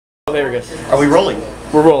there we go. Are we rolling?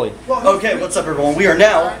 We're rolling. Okay, what's up everyone? We are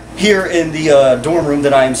now here in the dorm room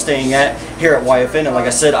that I am staying at here at YFN, and like I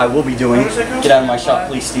said, I will be doing, get out of my shop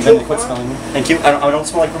please Steven, quit smelling me. Thank you, I don't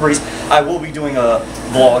smell like Febreze. I will be doing a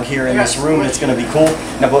vlog here in this room, and it's going to be cool.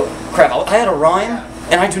 Now, but crap, I had a rhyme,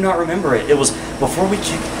 and I do not remember it. It was, before we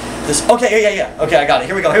kick this, okay, yeah, okay, I got it,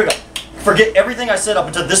 here we go. Forget everything I said up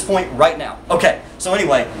until this point right now. Okay, so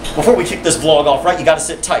anyway, before we kick this vlog off, right, you gotta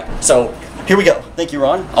sit tight. So, here we go. Thank you,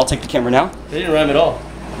 Ron. I'll take the camera now. They didn't rhyme at all.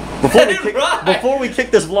 Before we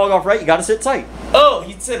kick this vlog off right, you gotta sit tight. Oh,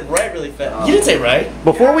 he said right really fast. You didn't say right.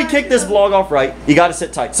 Before we kick this vlog off right, you gotta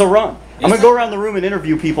sit tight. So, Ron, I'm gonna go around the room and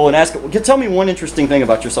interview people and ask, tell me one interesting thing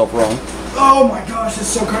about yourself, Ron. Oh my gosh, it's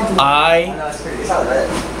so comfortable.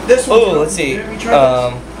 This one. Oh, let's see.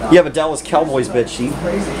 You have a Dallas Cowboys bed sheet.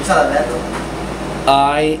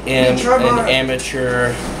 I am an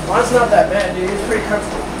amateur. Mine's not that bad, dude. It's pretty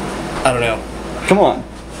comfortable. I don't know. Come on.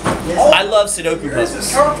 I love Sudoku This is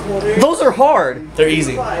puzzles. comfortable, dude. Those are hard. They're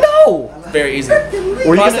easy. No! Very easy.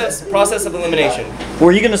 Process of elimination.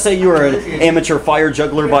 Were you gonna say you were an amateur fire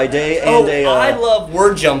juggler by day and I love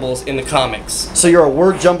word jumbles in the comics. So you're a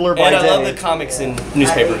word jumbler by And I day. love the comics in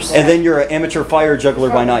newspapers. And then you're an amateur fire juggler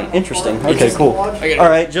by night. Interesting. Okay, cool.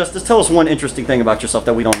 Alright, Justice, tell us one interesting thing about yourself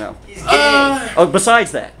that we don't know. Oh,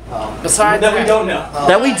 besides that. Besides that we don't know.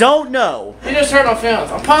 That we don't know. You just heard on films.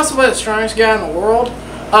 I'm possibly the strongest guy in the world.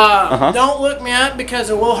 Don't look me up because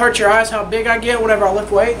it will hurt your eyes how big I get whenever I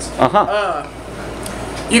lift weights.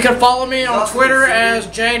 You can follow me on Twitter as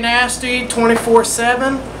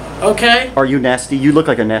JNasty247. Okay? Are you nasty? You look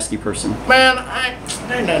like a nasty person. Man,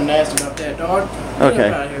 there ain't nothing nasty about that, dog. Okay.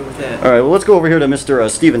 Get out of here with that. Alright, well let's go over here to Mr.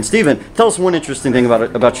 Steven. Steven, tell us one interesting thing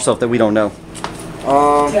about yourself that we don't know.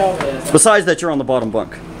 Tell me. Besides that you're on the bottom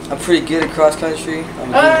bunk. I'm pretty good at cross country. I'm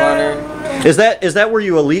a good runner. Is that where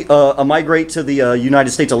you migrate to the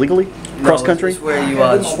United States illegally? Cross country? It's where you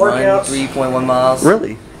just run 3.1 miles.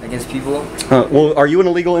 Really? Against people. Well, are you an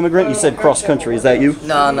illegal immigrant? You said cross country. Is that you?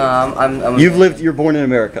 No, I'm You're born in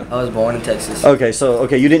America. I was born in Texas. Okay, so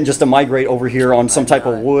you didn't just migrate over here on some type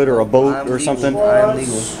of wood or a boat or something? I'm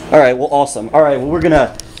legal. All right, well, awesome. All right, well, we're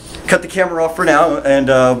gonna cut the camera off for now, and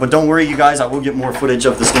but don't worry, you guys, I will get more footage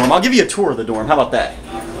of this dorm. I'll give you a tour of the dorm. How about that?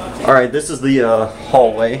 All right, this is the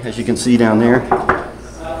hallway, as you can see down there.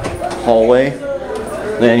 Hallway.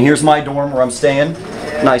 And here's my dorm where I'm staying.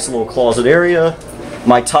 Nice little closet area.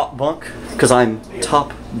 My top bunk, because I'm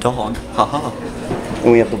top dog. Haha.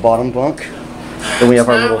 And we have the bottom bunk. Then we have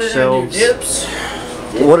our little shelves. Dips.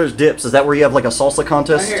 What is dips? Is that where you have like a salsa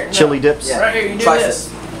contest? Right here, Chili dips? Yeah. Right here, you do Try this.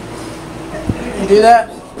 You do that?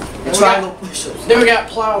 Triangle push-ups. Then we got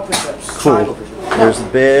plyo push-ups. Cool. There's the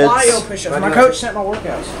beds. Plyo push-ups. My coach sent my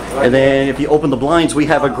workouts. And then if you open the blinds, we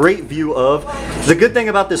have a great view of... The good thing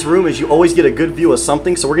about this room is you always get a good view of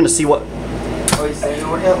something, so we're going to see what... Oh, you saying your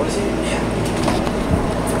workout? What is it?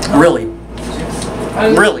 Really?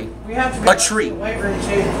 Really? We have to A tree.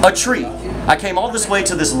 A tree. I came all this way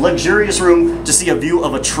to this luxurious room to see a view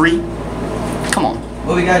of a tree. Come on.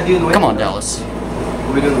 What we gotta do in the weight Come on, room? Dallas.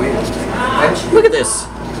 What we do in the weight room? Bench? Look at this.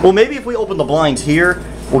 Well, maybe if we open the blinds here,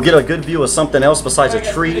 we'll get a good view of something else besides a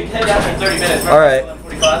tree. All right.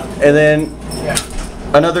 And then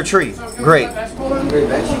another tree. Great. You don't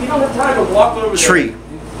have time to walk over there. Tree.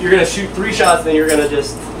 You're gonna shoot 3 shots, then you're gonna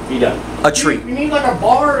just be done. A tree. We need like a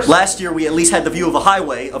bar or something. Last year we at least had the view of a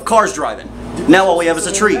highway of cars driving. Now all we have is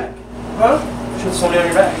a tree. Huh? Shoot somebody on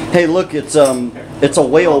your back. Hey, look, it's a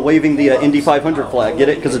whale waving the Indy 500 flag. Get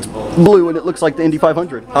it? Because it's blue and it looks like the Indy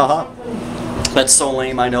 500. Haha. That's so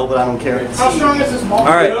lame, I know, but I don't care. How strong is this ball? All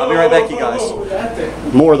right, I'll be right back, you guys.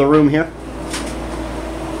 More of the room here.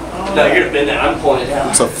 No, you're gonna bend that. I'm pulling it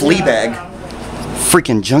down. It's a flea bag.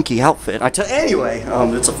 Freaking junky outfit. Anyway,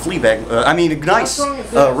 it's a flea bag. I mean, a nice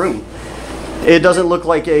room. It doesn't look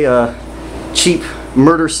like a cheap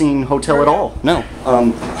murder scene hotel at all. No.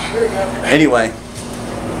 Anyway,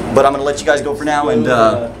 but I'm gonna let you guys go for now, and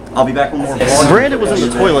I'll be back with more vlogs. Brandon was in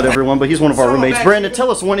the toilet, everyone, but he's one of our roommates. Brandon,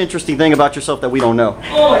 tell us one interesting thing about yourself that we don't know.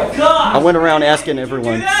 Oh my god! I went around asking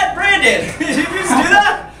everyone. Do that, Brandon? Did you just do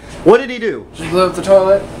that? What did he do? Just blew up the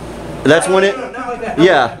toilet. That's when it.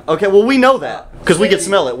 Yeah. Okay. Well, we know that because we can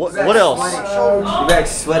smell it. What else? Your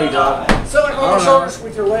back's sweaty, dog. So like on the shoulders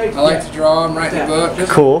with your legs. I like to draw. I'm writing a book.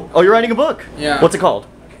 Cool. Oh, you're writing a book. Yeah. What's it called?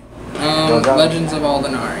 Legends of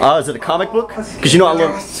Aldenari. Is it a comic book? Because you know I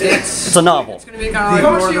love. It's a novel. It's gonna be kind of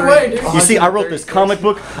How like much do you Lord of the weigh, Rings. dude? You see, I wrote this comic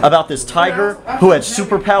book about this tiger who had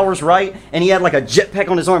superpowers, right? And he had like a jetpack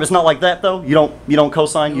on his arm. It's not like that though. You don't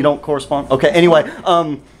co-sign. You don't correspond. Okay. Anyway,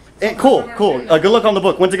 cool. Good luck on the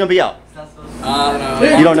book. When's it gonna be out? I don't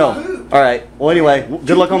know. You don't know. All right. Well, anyway,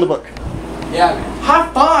 good luck on the book. Yeah, man. High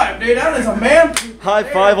five. dude, that is a man poop. High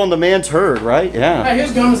five on the man's herd, right? Yeah. Hey,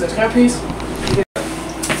 whose gum is this? Can I have a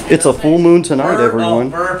piece? It's a full moon tonight,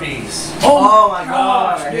 everyone. Burpees. Oh my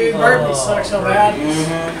gosh, dude, burpees suck so bad.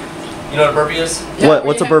 You know what a burpee is? Yeah,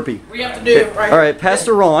 What's a burpee? We have to do it right. All right,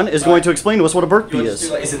 Pastor Ron is going to explain to us what a burpee is.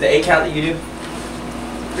 Is it the 8 count that you do?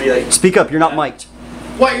 Or you like, Speak up, you're not mic'd.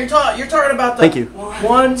 What you're talking about? The Thank you.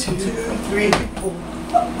 1, 2, 3, 4.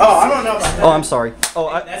 Oh, I don't know about that. Oh, I'm sorry.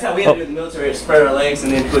 Oh, That's how we had to do it in the military, spread our legs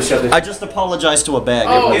and then push up. I just apologized to a bag,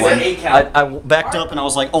 Oh, Is everyone. it 8 count? I backed up and I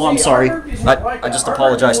was like, oh, I'm See, sorry. our burpees look like I that. just Our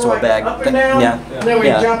apologized burpees to are a like bag. Up and down, Yeah. and then we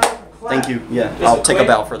Yeah. jump up and clap. Thank you. Yeah, Is I'll it take a weight?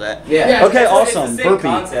 bow for that. Yeah. Okay, It's awesome. the same Burpee.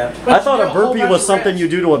 concept. I thought a But you do a whole burpee bunch was of something reps. you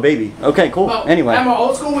do to a baby. Okay, cool. Well, Anyway. At my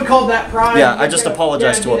old school, we called that pride. Yeah, I just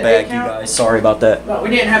apologized to a bag, you guys. Sorry about that. But we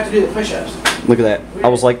didn't have to do the push-ups. Look at that. I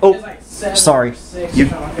was like, It was oh, like 7 sorry. or 6 You or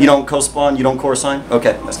something like you that. don't co-spawn, you don't cosign?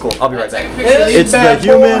 Okay, that's cool. I'll be right Take a back. picture of these It's the bad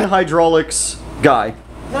human boys. hydraulics guy.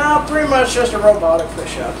 No, pretty much just a robotic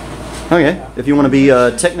push-up. Okay, if you want to be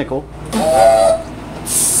technical.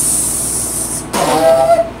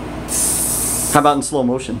 How about in slow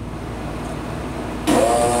motion?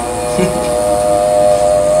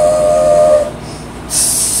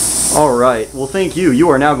 All right. Well, thank you. You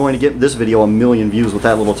are now going to get this video 1 million views with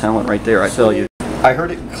that little talent right there. I tell you. I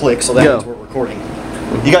heard it click, so that means we're recording.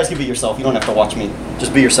 You guys can be yourself. You don't have to watch me.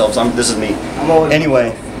 Just be yourselves. This is me.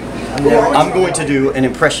 Anyway, I'm going to do an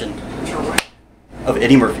impression of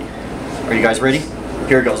Eddie Murphy. Are you guys ready?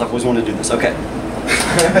 Here it goes. I've always wanted to do this. Okay.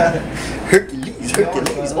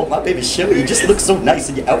 Hercules. Oh, my baby Shimmy, you just look so nice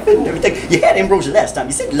in your outfit and everything. You had ambrosia last time.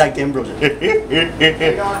 You said you liked ambrosia.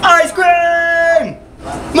 Ice cream!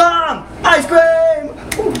 Mom! Ice cream!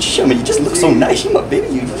 Oh, Shimmy, you just look so nice. You my baby.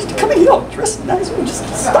 You just come in here all dressed nice. Oh, just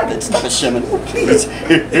stop it, Shimmy. Oh, please.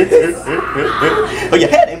 Oh, you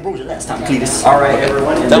had ambrosia last time, Cletus. All right,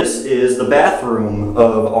 everyone. This is the bathroom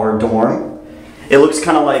of our dorm. It looks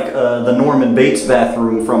kind of like the Norman Bates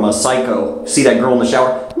bathroom from Psycho. See that girl in the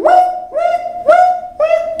shower?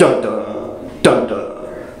 Dun dun dun dun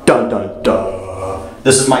dun dun dun.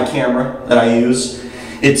 This is my camera that I use.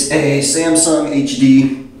 It's a Samsung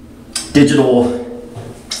HD digital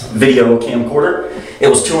video camcorder. It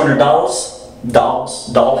was $200. Dollars.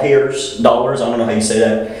 I don't know how you say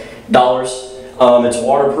that. Dollars. It's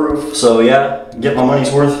waterproof, so yeah, get my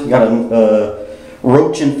money's worth. Got a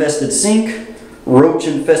roach-infested sink.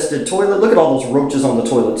 Roach-infested toilet. Look at all those roaches on the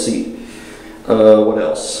toilet seat. What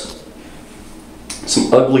else?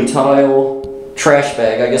 Some ugly tile. Trash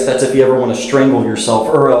bag. I guess that's if you ever want to strangle yourself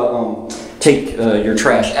or take your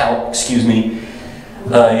trash out. Excuse me.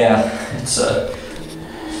 Yeah,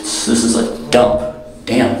 this is a dump.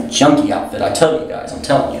 Damn junky outfit. I tell you guys. I'm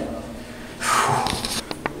telling you.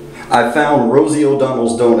 I found Rosie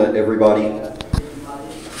O'Donnell's donut. Everybody.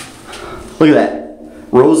 Look at that.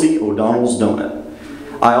 Rosie O'Donnell's donut.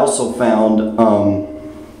 I also found,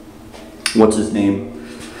 what's his name?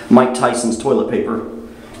 Mike Tyson's toilet paper.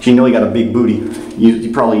 You know he got a big booty.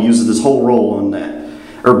 He probably uses this whole roll on that.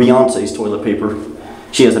 Or Beyonce's toilet paper.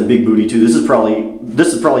 She has a big booty too. This is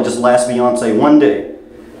probably just last Beyonce one day.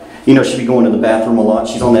 You know she'd be going to the bathroom a lot.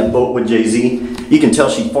 She's on that boat with Jay-Z. You can tell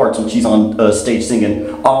she farts when she's on stage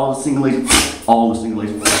singing. All the single ladies.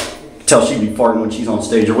 Tell she'd be farting when she's on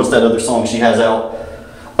stage. Or what's that other song she has out?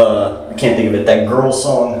 I can't think of it. That girl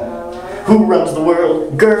song. Who runs the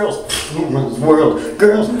world? Girls. Who runs the world?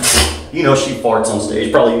 Girls. You know she farts on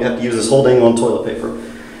stage. Probably you have to use this whole dang on toilet paper.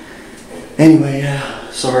 Anyway,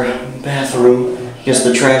 yeah. So our bathroom. Just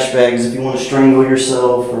the trash bags if you want to strangle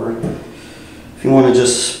yourself or if you want to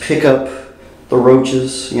just pick up the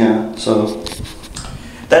roaches. Yeah, so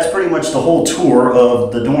that's pretty much the whole tour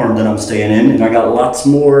of the dorm that I'm staying in. And I got lots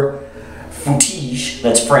more footage.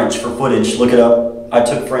 That's French for footage. Look it up. I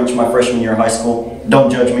took French my freshman year of high school.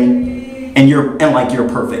 Don't judge me. And you're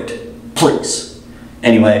perfect. Please.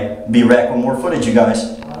 Anyway, be back with more footage, you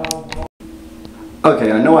guys.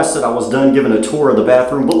 Okay, I know I said I was done giving a tour of the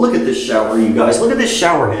bathroom, but look at this shower, you guys. Look at this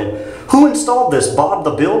shower head. Who installed this? Bob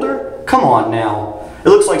the Builder? Come on now. It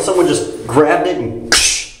looks like someone just grabbed it and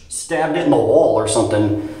stabbed it in the wall or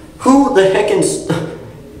something. Who the heck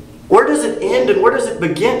where does it end and where does it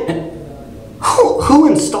begin? Who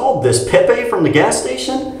installed this? Pepe from the gas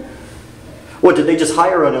station? What, did they just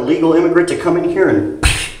hire an illegal immigrant to come in here and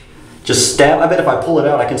just stab? I bet if I pull it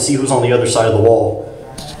out, I can see who's on the other side of the wall.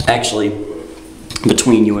 Actually,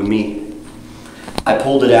 between you and me. I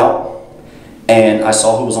pulled it out, and I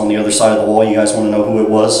saw who was on the other side of the wall. You guys want to know who it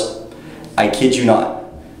was? I kid you not.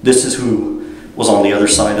 This is who was on the other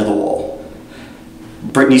side of the wall.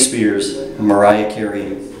 Britney Spears, Mariah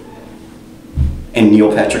Carey, and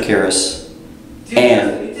Neil Patrick Harris. Dude,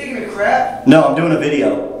 are you taking a crap? No, I'm doing a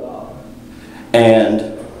video.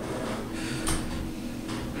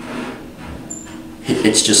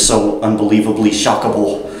 It's just so unbelievably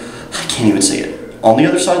shockable. I can't even say it. On the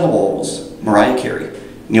other side of the wall was Mariah Carey,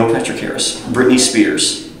 Neil Patrick Harris, Britney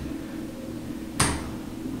Spears,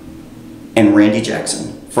 and Randy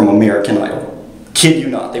Jackson from American Idol. Kid you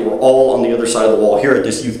not, they were all on the other side of the wall here at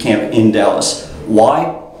this youth camp in Dallas.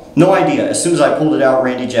 Why? No idea. As soon as I pulled it out,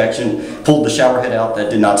 Randy Jackson pulled the shower head out. That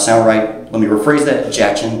did not sound right. Let me rephrase that,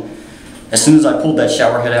 Jackson. As soon as I pulled that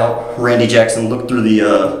shower head out, Randy Jackson looked through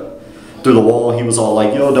the wall. He was all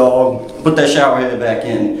like, "Yo, dog, put that shower head back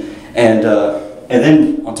in." And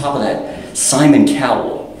then on top of that, Simon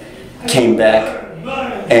Cowell came back,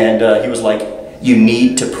 and he was like, "You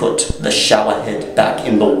need to put the shower head back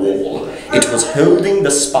in the wall. It was holding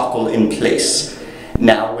the sparkle in place.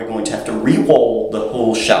 Now we're going to have to re-wall the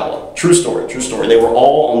whole shower." True story, true story. They were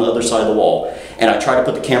all on the other side of the wall, and I tried to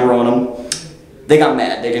put the camera on them. They got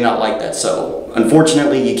mad. They did not like that. So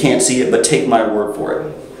unfortunately, you can't see it, but take my word for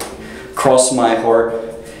it. Cross my heart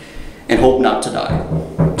and hope not to die.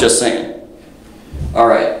 Just saying. All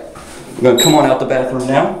right, I'm gonna come on out the bathroom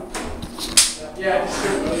now.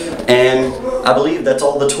 And I believe that's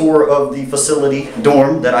all the tour of the facility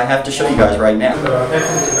dorm that I have to show you guys right now.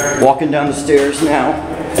 Walking down the stairs now.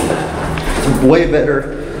 It's way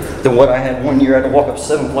better than what I had one year. I had to walk up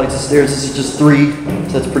 7 flights of stairs. This is just 3,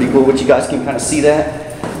 so that's pretty cool. But you guys can kind of see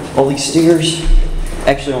that. All these stairs.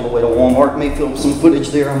 Actually on the way to Walmart. May film some footage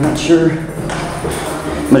there, I'm not sure.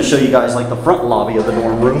 I'm going to show you guys like the front lobby of the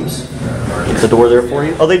dorm rooms. Get the door there for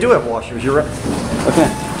you. Oh, they do have washers, you're right. Okay.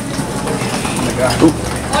 Ooh.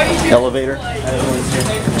 Elevator.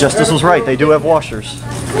 Justice was right, they do have washers.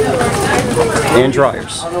 And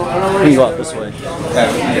dryers. You can go out this way.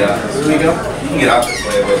 Yeah. Here we go. You can get out this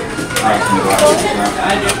way, but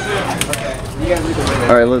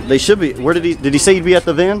Alright, look, they should be. Where did he say he'd be at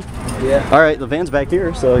the van? Yeah. Alright, the van's back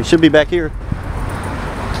here, so he should be back here.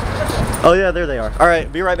 Oh yeah, there they are.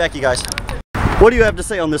 Alright, be right back, you guys. What do you have to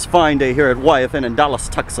say on this fine day here at YFN in Dallas,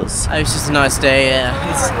 Texas? It's just a nice day,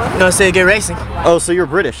 It's a nice day to go racing. Oh, so you're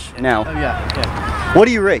British now? Oh yeah. What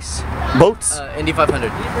do you race? Boats? Indy 500.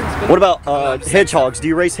 What about hedgehogs? Do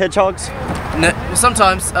you race hedgehogs? No,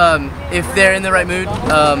 sometimes, if they're in the right mood,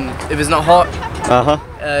 if it's not hot.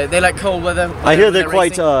 They like cold weather. I hear they're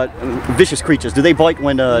quite vicious creatures. Do they bite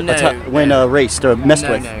when raced or messed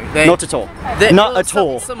with? No, not at all. Not at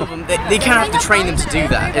all. Some of them, they kind of have to train them to do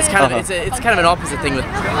that. It's kind of it's kind of an opposite thing with,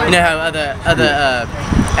 you know how other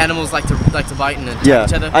animals like to bite and attack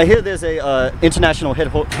each other. I hear there's a international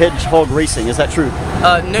hedgehog racing. Is that true?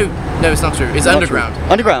 No, it's not true. It's underground.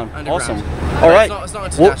 Underground. Awesome. All right. It's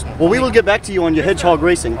not international. Well, we will get back to you on your hedgehog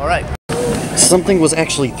racing. All right. Something was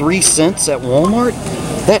actually 3 cents at Walmart.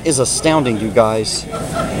 That is astounding, you guys.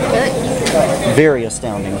 Very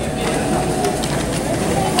astounding.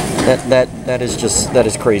 That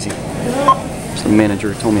is crazy. The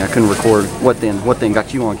manager told me I couldn't record. What then? What then?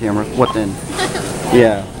 Got you on camera. What then?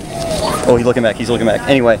 Yeah. Oh, he's looking back. He's looking back.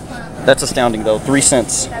 Anyway, that's astounding though. 3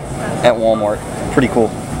 cents at Walmart. Pretty cool.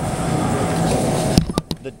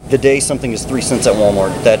 The day something is 3 cents at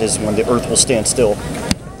Walmart, that is when the earth will stand still.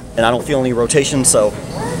 And I don't feel any rotation, so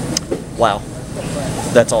wow.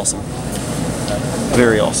 That's awesome.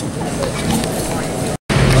 Very awesome.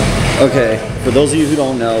 Okay, for those of you who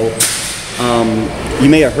don't know, you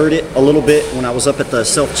may have heard it a little bit when I was up at the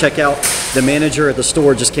self-checkout. The manager at the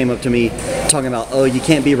store just came up to me talking about, "Oh, you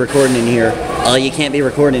can't be recording in here. Oh, you can't be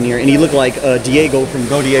recording in here." And he looked like Diego from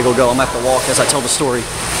Go Diego Go. I'm gonna have to walk as I tell the story.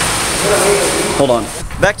 Hold on.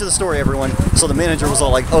 Back to the story, everyone. So the manager was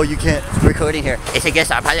all like, "Oh, you can't record in here. It's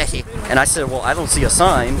against our policy." And I said, "Well, I don't see a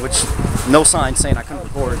sign," which no sign saying I couldn't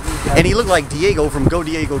record. And he looked like Diego from Go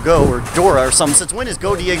Diego Go or Dora or something. Since when is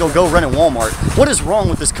Go Diego Go running Walmart? What is wrong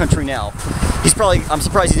with this country now? I'm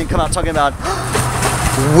surprised he didn't come out talking about,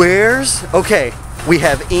 okay, we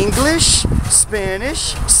have English,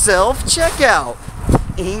 Spanish, self-checkout.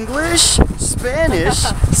 English, Spanish,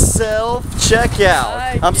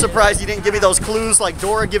 self-checkout. I'm surprised he didn't give me those clues like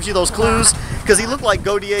Dora gives you those clues, because he looked like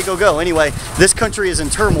Go Diego Go. Anyway, this country is in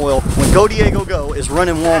turmoil when Go Diego Go is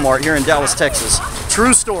running Walmart here in Dallas, Texas.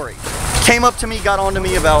 True story. Came up to me, got on to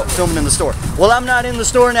me about filming in the store. Well, I'm not in the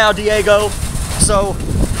store now, Diego. So,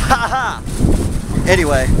 haha.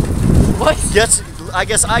 Anyway. What? I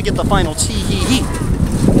guess I get the final tee-hee-hee.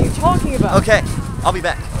 What are you talking about? Okay, I'll be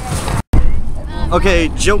back. Okay,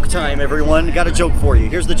 joke time, everyone. Got a joke for you.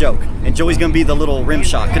 Here's the joke. And Joey's gonna be the little rim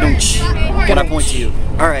shot. Kadoonch. When I point to you.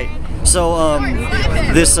 Alright. So,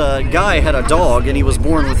 this guy had a dog and he was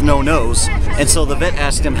born with no nose. And so the vet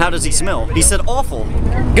asked him, "How does he smell?" He said, "Awful."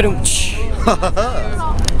 Kadoonch.